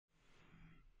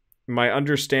My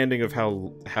understanding of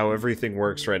how everything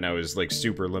works right now is like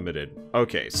super limited.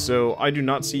 Okay, so I do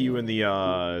not see you in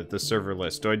the server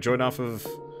list. Do I join off of?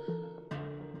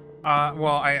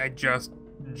 Well, I just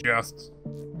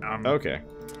Okay,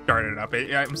 started it up.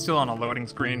 I'm still on a loading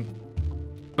screen,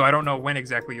 so I don't know when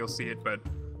exactly you'll see it, but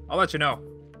I'll let you know.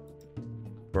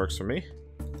 works for me.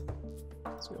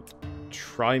 Let's go.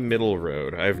 Try middle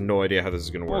road. I have no idea how this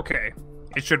is gonna work. Okay,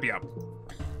 it should be up.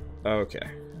 Okay.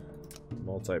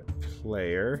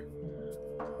 Multiplayer.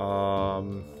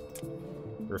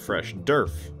 Refresh.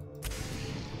 Derf.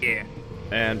 Yeah,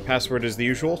 And password is the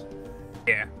usual?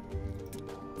 yeah.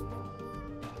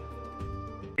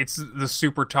 It's the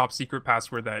super top secret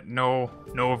password that no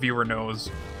viewer knows.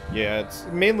 Yeah, it's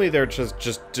mainly there just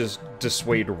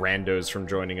dissuade randos from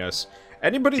joining us.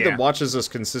 Anybody Yeah. that watches us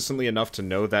consistently enough to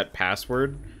know that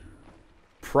password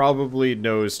probably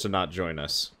knows to not join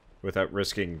us without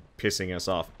risking pissing us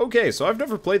off. Okay, so I've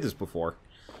never played this before.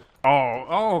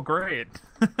 Oh, great.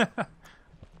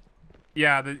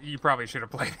 Yeah, you probably should have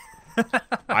played.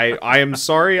 I am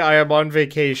sorry, I am on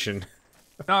vacation.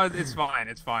 No, it's fine.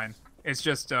 It's fine. It's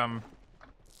just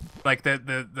like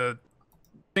the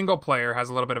single player has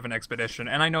a little bit of an expedition,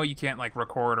 and I know you can't like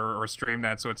record or stream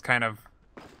that, so it's kind of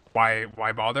why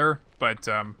bother? But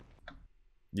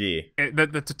Yeah.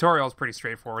 the tutorial is pretty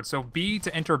straightforward. So B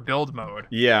to enter build mode.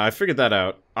 Yeah, I figured that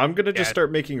out. I'm gonna just Yeah.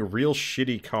 start making a real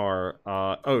shitty car.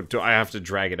 Oh, do I have to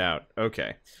drag it out?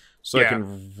 Okay. So I Yeah.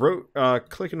 can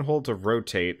click and hold to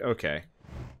rotate. Okay.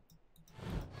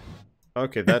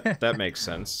 Okay, that makes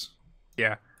sense.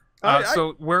 Yeah. I-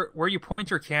 So where you point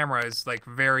your camera is like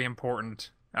very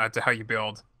important to how you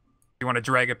build. You want to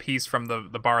drag a piece from the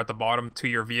bar at the bottom to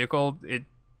your vehicle.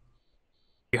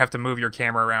 You have to move your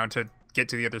camera around to get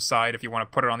to the other side if you want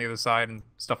to put it on the other side and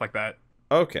stuff like that.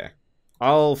 Okay.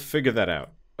 I'll figure that out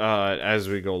as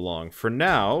we go along. For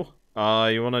now,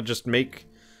 you want to just make...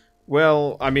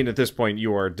 Well, I mean, at this point,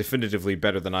 you are definitively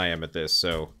better than I am at this,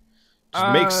 so...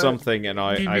 Just make something and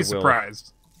I You'd be will...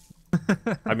 surprised.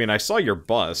 I mean, I saw your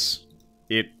bus.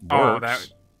 It Oh,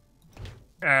 works.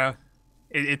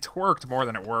 it twerked more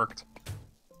than it worked.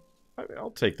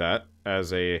 I'll take that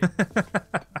as a...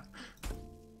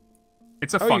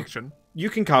 It's a Oh, function. You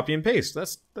can copy and paste.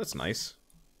 That's nice.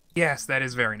 Yes, that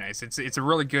is very nice. It's a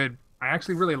really good. I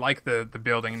actually really like the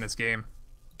building in this game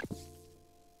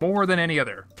more than any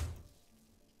other.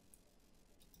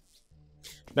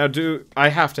 Now, do I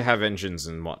have to have engines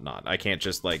and whatnot? I can't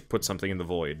just, like, put something in the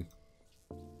void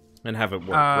and have it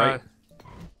work, right?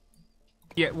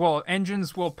 Yeah, well,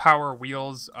 engines will power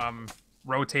wheels,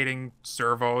 rotating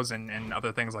servos, and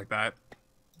other things like that.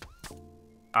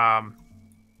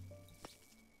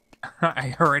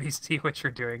 I already see what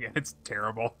you're doing, and it's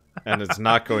terrible. And it's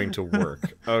not going to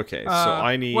work. Okay, so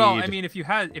I need... Well, I mean, if you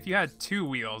had two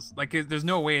wheels, like, there's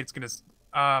no way it's gonna.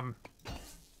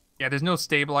 Yeah, there's no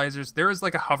stabilizers. There is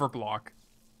like a hover block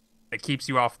that keeps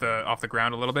you off the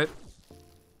ground a little bit.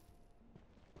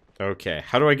 Okay,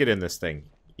 how do I get in this thing?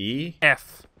 E?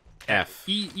 F. F.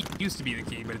 E used to be the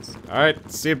key, but it's...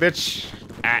 Alright, see you, bitch.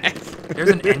 There's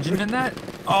an engine in that?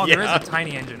 Oh, there is Yeah. a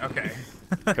tiny engine. Okay.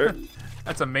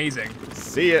 That's amazing.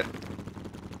 See ya.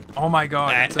 Oh my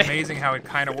god, it's amazing how it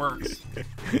kind of works.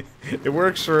 It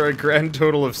works for a grand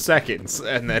total of seconds,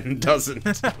 and then doesn't.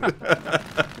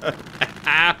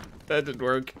 That didn't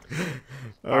work.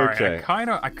 Okay.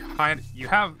 Alright, you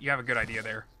have a good idea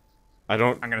there. I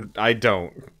don't. I'm gonna... I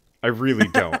don't. I really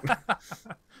don't.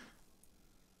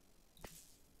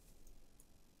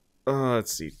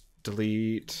 Let's see.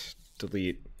 Delete.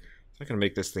 Delete. I'm gonna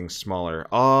make this thing smaller.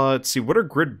 Let's see. What are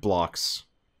grid blocks?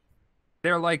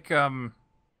 They're like,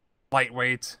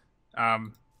 lightweight,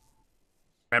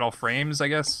 metal frames, I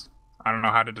guess. I don't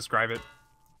know how to describe it.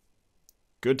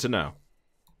 Good to know.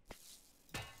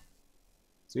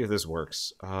 See if this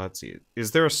works. Let's see.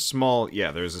 Is there a small...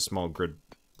 Yeah, there's a small grid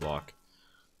block.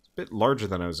 It's a bit larger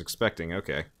than I was expecting.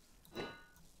 Okay.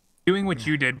 Doing what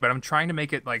you did, but I'm trying to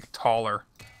make it, like, taller.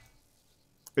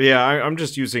 Yeah, I'm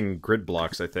just using grid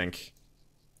blocks, I think.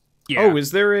 Yeah. Oh,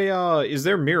 is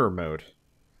there mirror mode?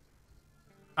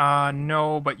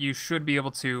 No, but you should be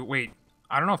able to... Wait,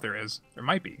 I don't know if there is. There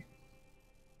might be.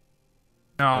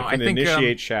 No, I I can think...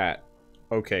 initiate chat.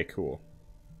 Okay, cool.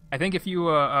 I think if you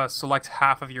select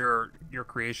half of your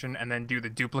creation and then do the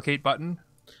duplicate button.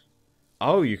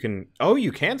 Oh, you can... Oh,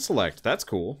 you can select. That's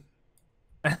cool.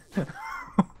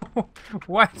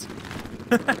 What?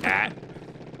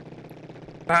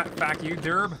 Back you,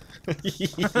 Derb.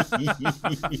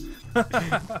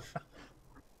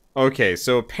 Okay,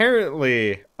 so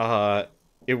apparently,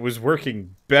 it was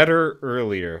working better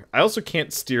earlier. I also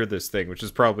can't steer this thing, which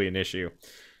is probably an issue.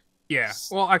 Yeah.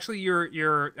 Well, actually,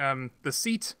 your the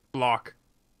seat block,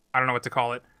 I don't know what to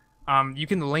call it. You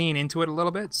can lean into it a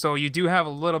little bit, so you do have a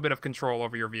little bit of control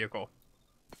over your vehicle.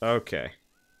 Okay.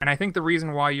 And I think the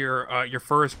reason why your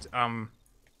first thing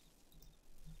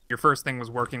was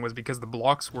working was because the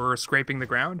blocks were scraping the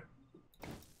ground.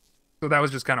 So that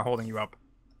was just kind of holding you up.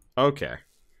 Okay.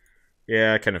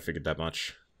 Yeah, I kind of figured that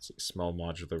much. It's a small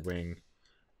modular wing.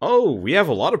 Oh, we have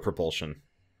a lot of propulsion.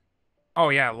 Oh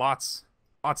yeah, lots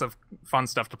of fun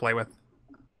stuff to play with.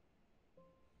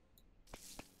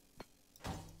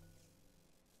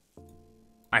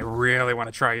 I really want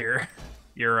to try your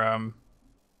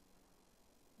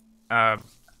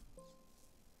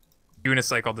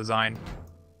unicycle design.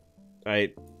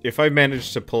 If I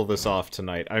manage to pull this off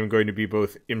tonight, I'm going to be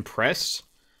both impressed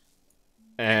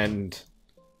and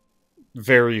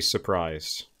very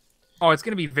surprised. Oh, it's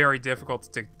going to be very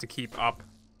difficult to keep up.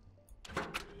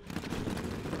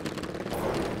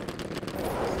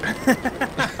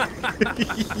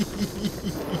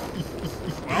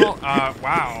 Well,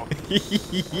 wow.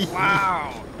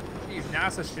 Wow. Jeez,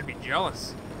 NASA should be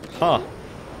jealous. Huh.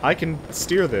 I can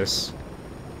steer this.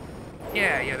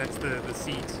 Yeah, that's the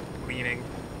seat leaning.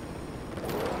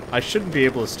 I shouldn't be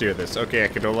able to steer this. Okay, I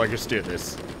can no longer steer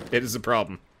this. It is a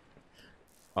problem.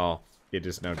 Oh, it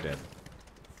is now dead.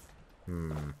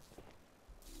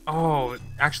 Oh,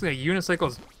 actually, a unicycle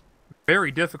is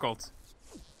very difficult.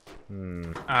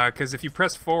 Because if you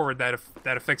press forward, that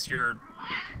affects your...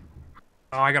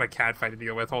 Oh, I got a cat fight to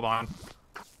deal with. Hold on.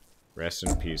 Rest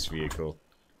in peace, vehicle.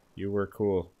 You were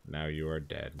cool. Now you are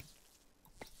dead.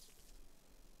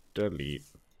 Delete.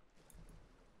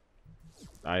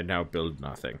 I now build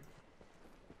nothing.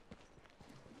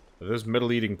 Are those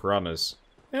metal-eating piranhas?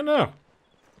 Yeah, no.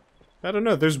 I don't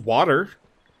know. There's water.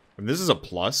 And this is a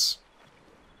plus.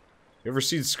 You ever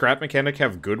seen Scrap Mechanic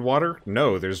have good water?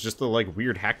 No, there's just the, like,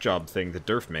 weird hack job thing that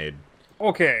Durf made.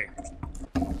 Okay.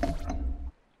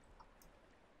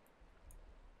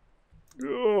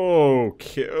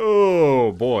 Okay.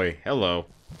 Oh, boy. Hello.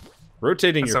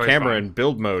 Rotating That's your always camera fun. in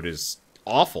build mode is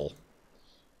awful.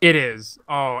 It is.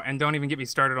 Oh, and don't even get me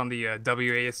started on the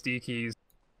WASD keys.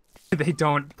 They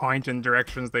don't point in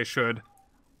directions they should.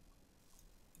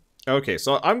 Okay,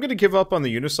 so I'm gonna give up on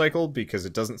the unicycle because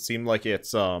it doesn't seem like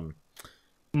it's, No.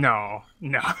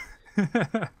 No.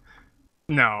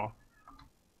 No.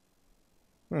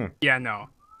 Yeah, no.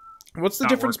 What's the Not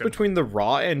difference working. between the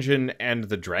raw engine and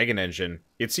the Dragon engine?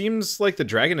 It seems like the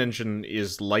Dragon engine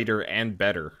is lighter and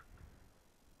better.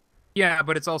 Yeah,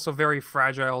 but it's also very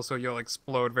fragile, so you'll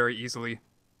explode very easily.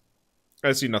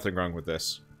 I see nothing wrong with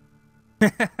this.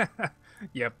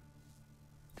 Yep.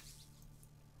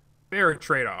 Fair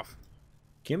trade-off.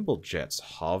 Gimbal jets,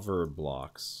 hover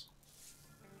blocks.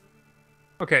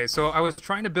 Okay, so I was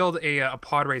trying to build a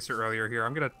pod racer earlier here.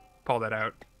 I'm gonna pull that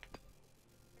out.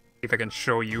 See if I can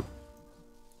show you.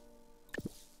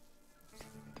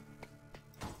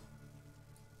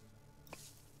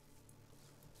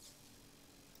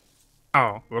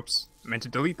 Oh, whoops. I meant to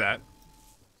delete that.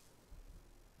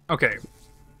 Okay.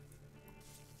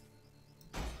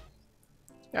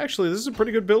 Actually, this is a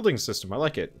pretty good building system. I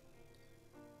like it.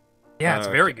 Yeah, it's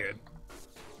very good.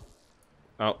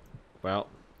 Oh, well,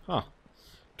 huh.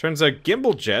 Turns out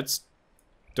gimbal jets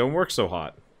don't work so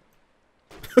hot.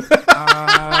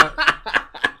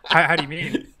 How do you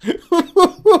mean?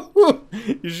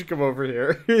 You should come over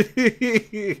here.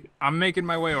 I'm making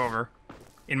my way over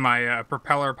in my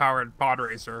propeller-powered pod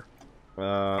racer.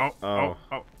 Oh.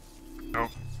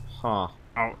 Huh.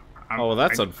 Oh, Oh,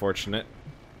 that's unfortunate.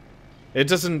 It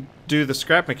doesn't do the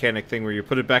scrap mechanic thing where you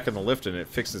put it back in the lift and it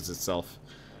fixes itself.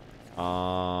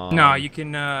 No, you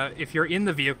can, if you're in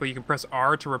the vehicle, you can press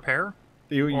R to repair.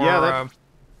 Nope.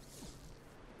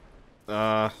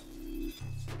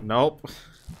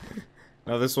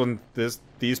 No, this one,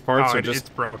 these parts are just it's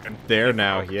broken. there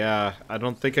now. Yeah, I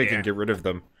don't think I can get rid of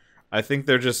them. I think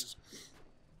they're just...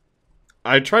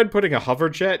 I tried putting a hover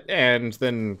jet and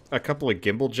then a couple of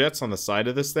gimbal jets on the side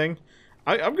of this thing.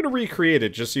 I'm gonna recreate it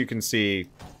just so you can see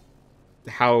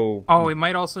how... Oh, it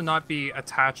might also not be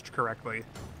attached correctly.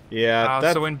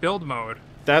 Yeah, so in build mode...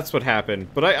 That's what happened.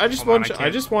 But I just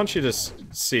want you to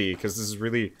see, because this is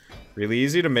really, really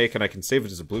easy to make, and I can save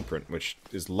it as a blueprint, which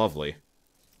is lovely.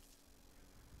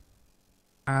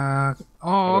 Oh,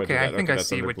 okay, I think I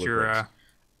see what you're...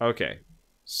 Okay,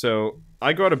 so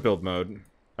I go out of build mode.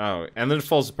 Oh, and then it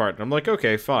falls apart, and I'm like,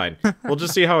 okay, fine. We'll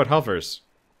just see how it hovers.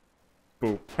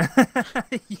 Boop.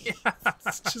 Yeah.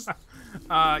 It's just...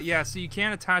 yeah, so you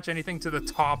can't attach anything to the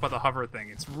top of the hover thing.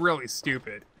 It's really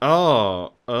stupid.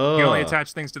 Oh. You can only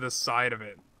attach things to the side of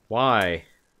it. Why?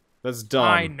 That's dumb.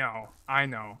 I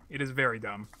know. It is very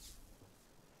dumb.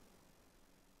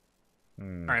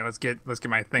 All right, let's get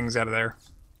my things out of there.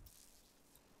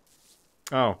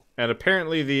 Oh, and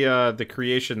apparently the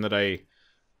creation that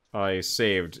I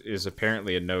saved is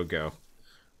apparently a no-go.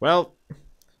 Well,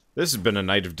 this has been a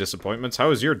night of disappointments. How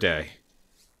was your day?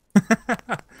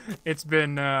 It's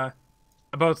been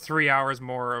about 3 hours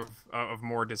more of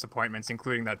more disappointments,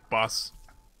 including that bus.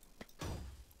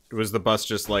 Was the bus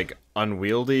just, like,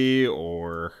 unwieldy,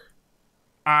 or...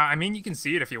 I mean, you can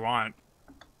see it if you want.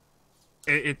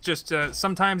 It just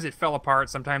sometimes it fell apart,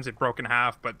 sometimes it broke in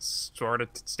half, but sort of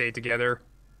stayed together.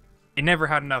 It never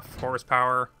had enough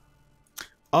horsepower.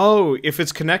 Oh, if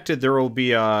it's connected, there will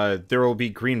be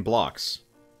green blocks.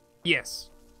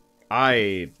 Yes.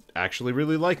 I actually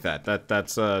really like that.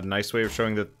 That's a nice way of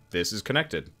showing that this is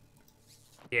connected.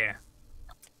 Yeah.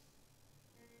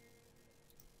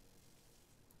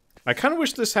 I kind of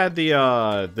wish this had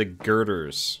the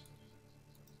girders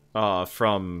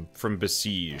from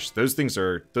Besiege. Those things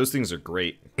are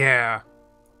great. Yeah.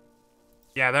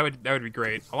 Yeah, that would be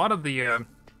great. A lot of the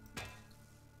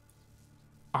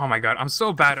oh my god, I'm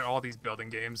so bad at all these building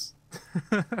games.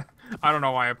 I don't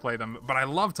know why I play them, but I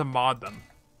love to mod them.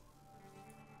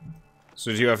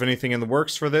 So do you have anything in the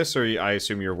works for this, or I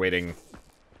assume you're waiting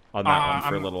on that one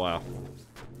for a little while?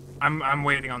 I'm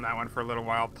waiting on that one for a little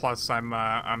while. Plus,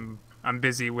 I'm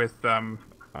busy with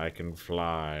I can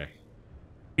fly.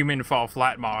 human fall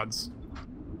flat mods.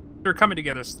 They're coming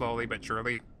together slowly but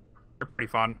surely. They're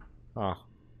pretty fun. Oh.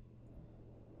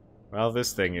 Well,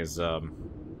 this thing is a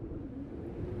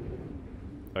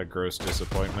gross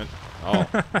disappointment. Oh.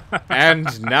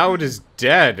 And now it is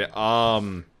dead.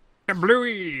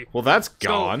 Bluey. Well, that's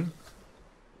gone.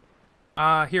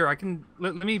 So, here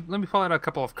let me pull out a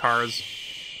couple of cars.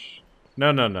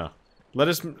 No.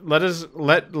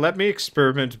 Let me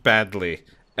experiment badly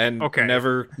and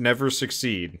never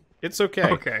succeed. It's okay.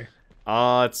 Okay.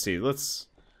 Let's see. Let's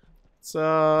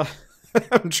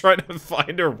I'm trying to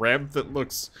find a ramp that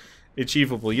looks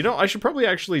achievable. You know, I should probably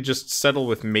actually just settle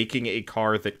with making a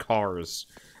car that cars.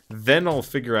 Then I'll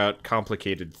figure out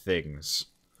complicated things.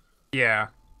 Yeah.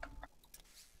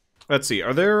 Let's see.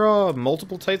 Are there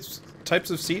multiple types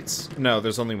of seats? No,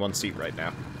 there's only one seat right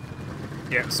now.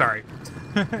 Yeah, sorry.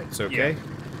 It's okay. Yeah.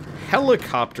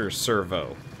 Helicopter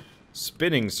servo.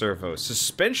 Spinning servo.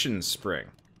 Suspension spring.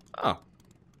 Oh.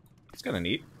 That's kind of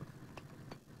neat.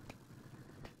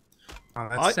 Oh,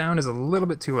 that sound is a little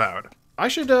bit too loud. I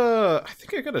should, I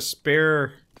think I got a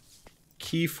spare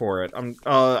key for it.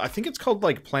 I think it's called,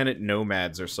 like, Planet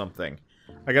Nomads or something.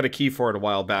 I got a key for it a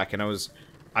while back, and I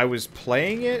was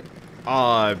playing it,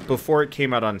 before it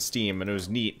came out on Steam, and it was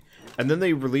neat. And then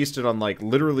they released it on, like,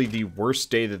 literally the worst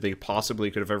day that they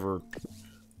possibly could have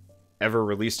ever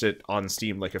released it on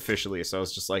Steam, like, officially. So I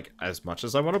was just like, as much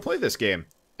as I want to play this game,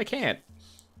 I can't.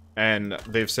 And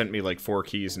they've sent me, like, 4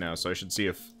 keys now, so I should see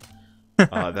if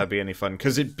that'd be any fun.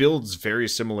 Because it builds very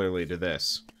similarly to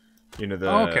this. You know,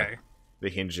 the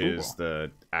hinges,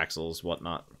 the axles,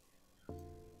 whatnot.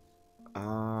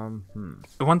 The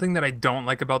one thing that I don't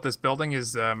like about this building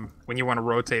is when you want to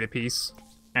rotate a piece,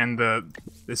 and the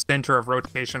center of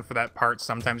rotation for that part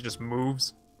sometimes just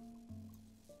moves.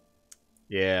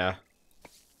 Yeah.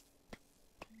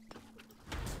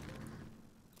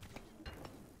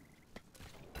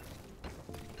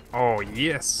 Oh,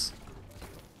 yes.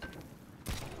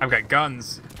 I've got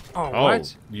guns. Oh, Oh,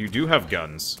 what? you do have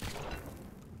guns.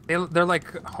 They're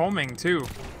like homing, too.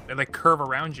 They like curve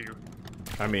around you.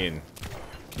 I mean,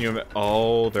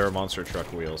 oh, there are monster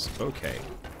truck wheels. Okay.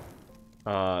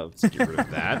 Let's get rid of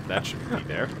that. That should be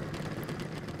there.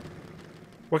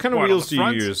 What kind of wheels do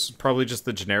you use? Probably just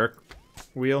the generic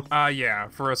wheel? Yeah.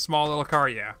 For a small little car,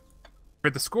 yeah. For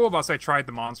the school bus, I tried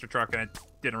the monster truck, and it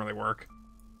didn't really work.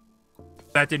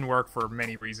 That didn't work for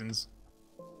many reasons.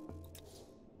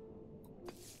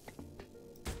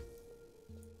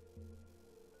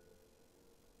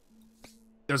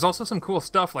 There's also some cool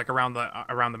stuff like around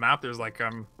the map. There's like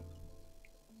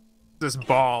this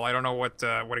ball. I don't know what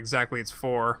exactly it's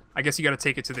for. I guess you got to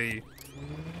take it to the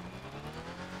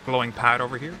glowing pad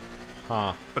over here.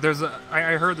 Huh. But there's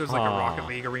I heard there's like a Rocket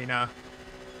League arena.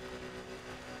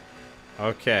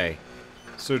 Okay.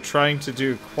 So trying to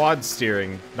do quad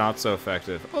steering, not so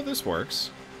effective. Oh, this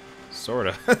works.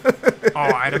 Sorta. Oh,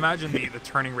 I'd imagine the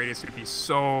turning radius would be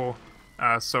so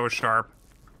sharp.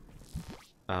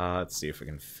 Let's see if we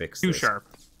can fix Too this. sharp.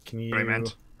 Can you... What I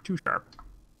meant. Too sharp.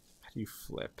 How do you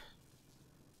flip?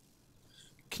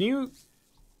 Can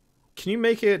you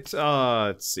make it,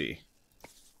 let's see.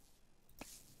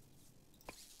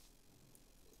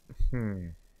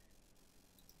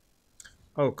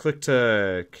 Oh, click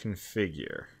to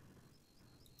configure.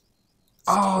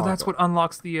 Oh, that's what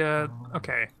unlocks the,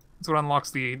 okay. That's what unlocks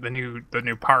the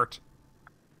new part.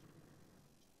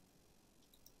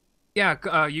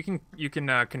 Yeah, you can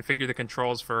configure the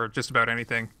controls for just about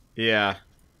anything. Yeah,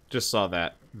 just saw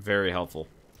that. Very helpful.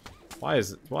 Why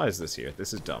is this here?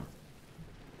 This is dumb.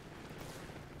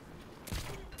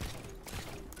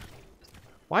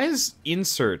 Why is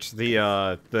insert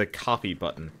the copy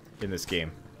button in this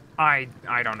game? I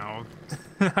don't know.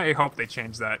 I hope they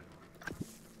change that.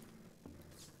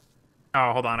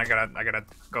 Oh, hold on. I gotta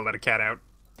go let a cat out.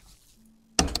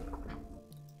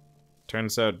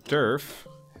 Turns out Durf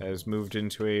has moved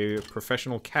into a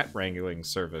professional cat wrangling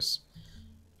service.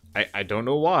 I don't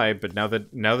know why, but now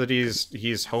that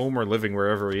he's home or living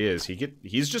wherever he is,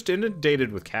 he's just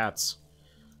inundated with cats.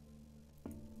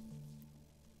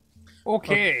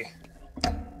 Okay.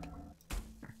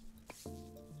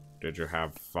 Did you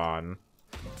have fun?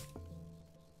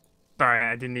 Sorry,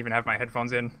 I didn't even have my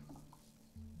headphones in.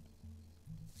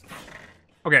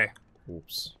 Okay.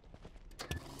 Oops.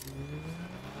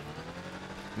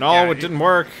 No, Yeah, it didn't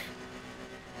work.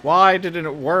 Why didn't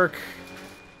it work?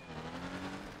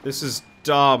 This is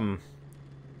dumb.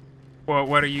 Well,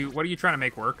 what are you trying to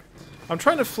make work? I'm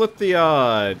trying to flip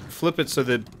the flip it so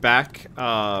that back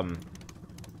so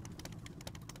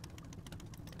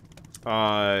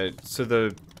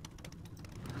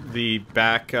the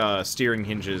back steering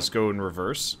hinges go in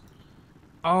reverse.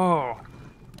 Oh.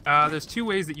 There's two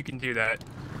ways that you can do that.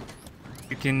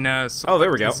 You can Oh,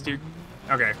 there we go.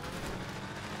 Okay.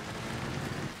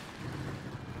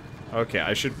 Okay,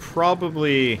 I should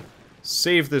probably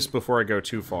save this before I go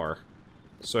too far,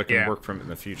 so I can work from it in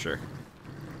the future.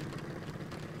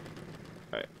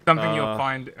 Right. Something you'll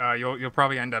find, you'll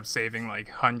probably end up saving like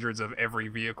hundreds of every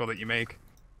vehicle that you make.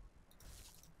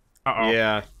 Uh-oh.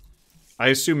 Yeah. I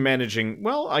assume managing...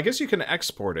 Well, I guess you can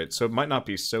export it, so it might not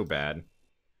be so bad.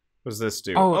 What does this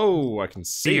do? Oh, I can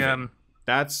save it.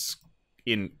 That's...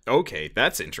 Okay,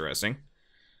 that's interesting.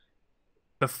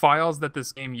 The files that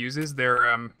this game uses,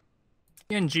 they're,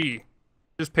 PNG.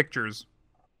 Just pictures.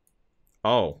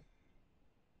 Oh.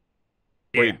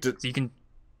 Yeah, Wait, so you can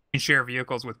share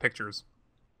vehicles with pictures.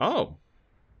 Oh.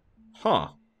 Huh.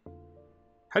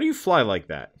 How do you fly like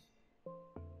that?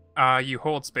 You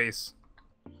hold space.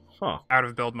 Huh. Out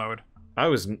of build mode. I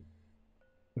was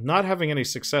not having any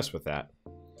success with that.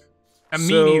 Me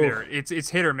neither. It's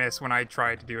hit or miss when I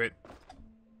try to do it.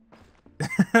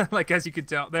 Like, as you could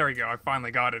tell. There we go. I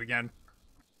finally got it again.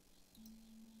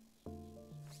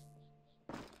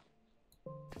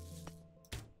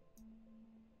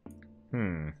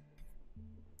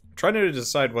 Trying to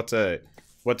decide what to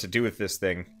do with this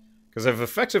thing, because I've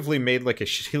effectively made like a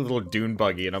shitty little dune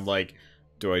buggy, and I'm like,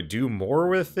 do I do more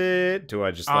with it? Do I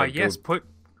just like yes, put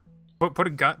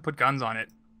guns on it.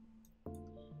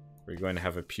 We're going to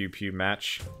have a pew pew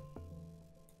match.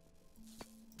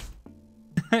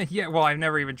 Yeah, well, I've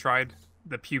never even tried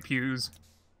the pew pews.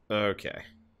 Okay.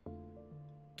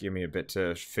 Give me a bit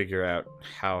to figure out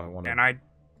how I want to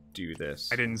do this.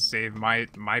 I didn't save my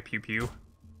pew pew.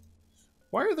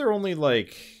 Why are there only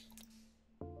like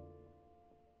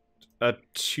a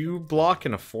 2 block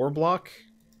and a 4 block?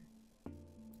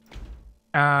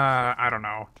 I don't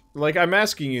know. Like, I'm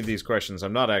asking you these questions.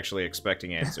 I'm not actually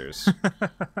expecting answers.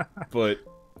 But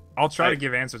I'll try to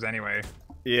give answers anyway.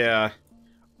 Yeah.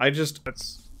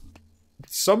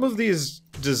 Some of these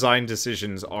design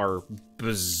decisions are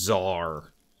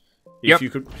bizarre. Yep.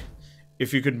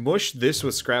 If you could mush this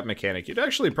with scrap mechanic, you'd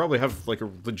actually probably have like a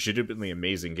legitimately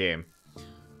amazing game.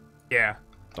 Yeah.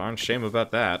 Darn shame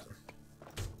about that.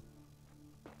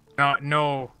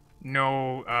 No,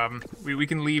 we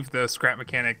can leave the scrap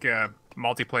mechanic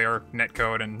multiplayer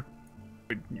netcode, and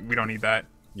we don't need that.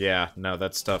 Yeah, no,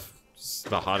 that stuff's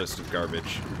the hottest of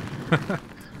garbage.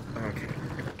 Okay.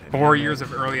 4 years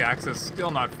of early access,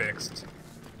 still not fixed.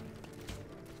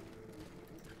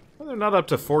 Well, they're not up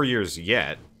to 4 years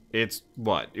yet. It's,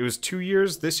 what, it was 2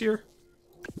 years this year?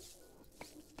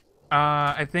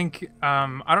 I think,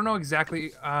 I don't know exactly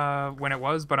when it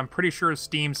was, but I'm pretty sure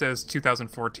Steam says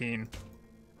 2014.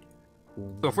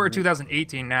 So if we're at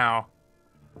 2018 now,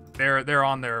 they're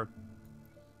on their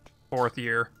 4th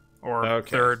year, or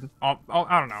 3rd. I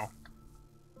don't know.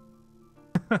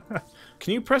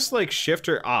 Can you press, like, shift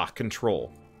or,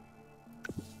 control?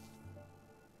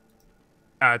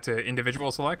 To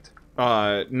individual select?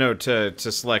 No, to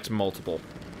select multiple.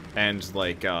 And,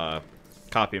 like,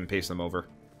 copy and paste them over.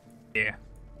 Yeah.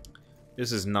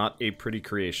 This is not a pretty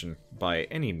creation by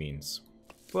any means,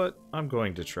 but I'm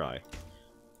going to try.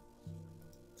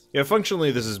 Yeah,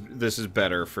 functionally this is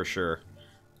better for sure.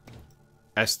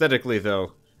 Aesthetically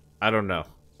though, I don't know.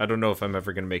 I don't know if I'm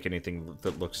ever going to make anything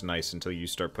that looks nice until you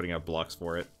start putting out blocks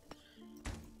for it.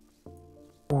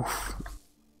 Oof.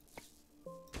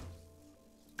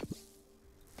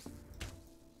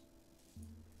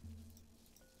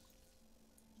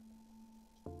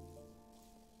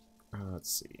 Let's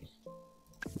see.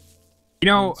 You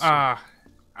know, now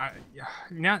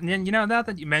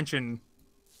that you mention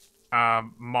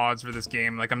mods for this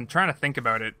game, like I'm trying to think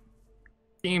about it.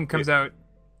 Game comes out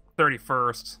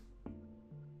 31st.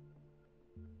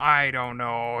 I don't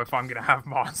know if I'm gonna have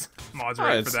mods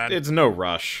ready for that. It's no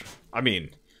rush. I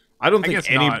mean, I don't think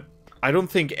not. I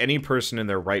don't think any person in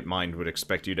their right mind would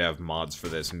expect you to have mods for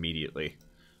this immediately.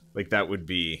 Like that would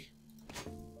be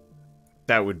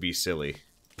silly.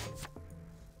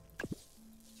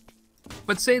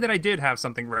 But say that I did have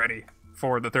something ready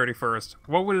for the 31st.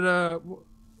 What would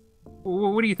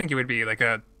what do you think it would be? Like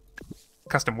a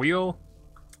custom wheel?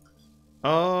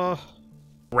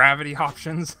 Gravity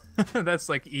options? That's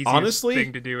like easiest honestly,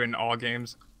 thing to do in all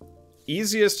games.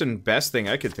 Easiest and best thing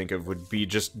I could think of would be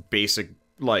just basic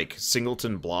like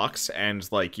singleton blocks and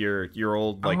like your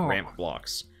old like ramp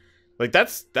blocks. Like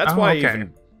that's why I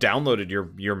even downloaded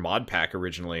your mod pack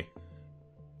originally.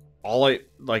 All I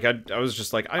was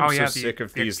just like, I'm so sick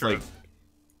of these like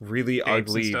really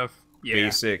ugly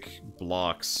basic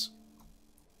blocks.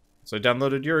 So I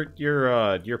downloaded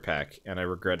your pack and I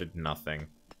regretted nothing.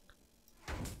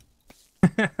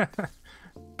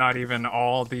 Not even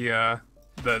all the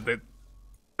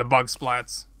bug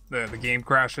splats, the game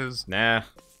crashes. Nah.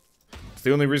 It's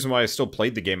the only reason why I still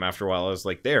played the game after a while. I was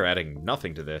like, they're adding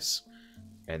nothing to this.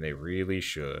 And they really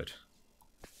should.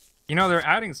 You know, they're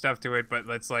adding stuff to it, but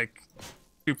it's like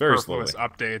superfluous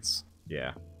updates.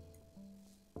 Yeah.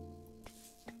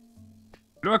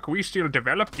 Look, we still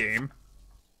develop game.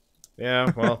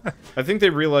 Yeah, well, I think they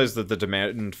realized that the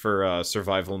demand for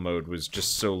survival mode was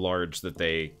just so large that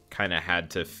they kind of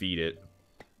had to feed it,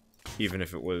 even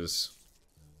if it was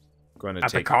going to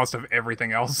take... At the cost of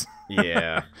everything else.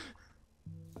 Yeah.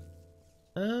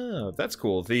 Oh, that's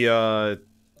cool. The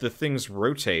things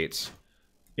rotate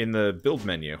in the build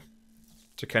menu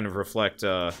to kind of reflect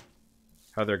how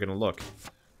they're going to look.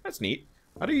 That's neat.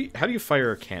 How do you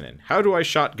fire a cannon? How do I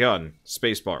shotgun?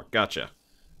 Spacebar. Gotcha.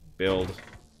 Build.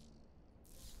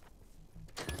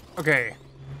 Okay.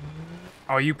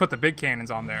 Oh, you put the big cannons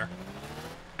on there.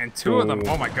 And two of them.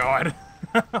 Oh my god.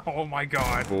 Oh my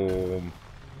god. Boom.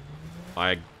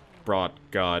 I brought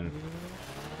gun.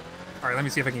 Alright, let me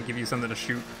see if I can give you something to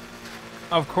shoot.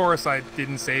 Of course I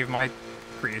didn't save my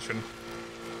creation.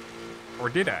 Or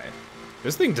did I?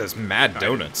 This thing does mad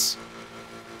donuts.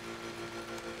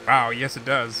 Wow, yes it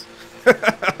does.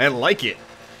 I like it.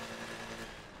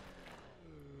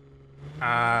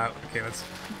 Okay, let's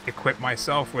equip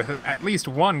myself with at least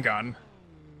one gun.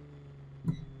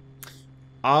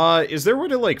 Is there a way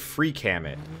to, like, free cam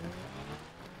it?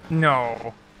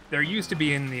 No. There used to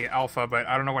be in the alpha, but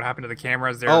I don't know what happened to the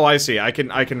cameras. Oh, I see. I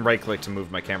can right-click to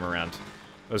move my camera around.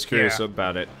 I was curious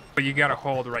about it. But you gotta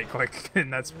hold right-click,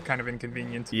 and that's kind of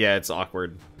inconvenient. Yeah, it's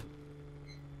awkward.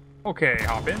 Okay,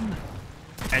 hop in.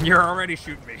 And you're already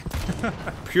shooting me.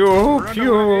 Pew,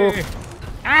 pew.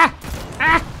 Ah!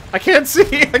 Ah! I can't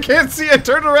see! I can't see! I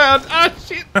turned around! Ah,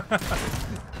 shit!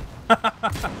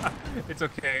 It's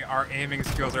okay. Our aiming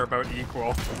skills are about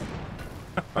equal.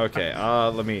 Okay,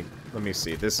 let me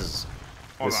see. This is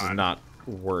not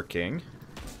working.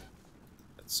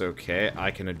 It's okay.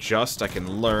 I can adjust. I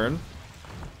can learn.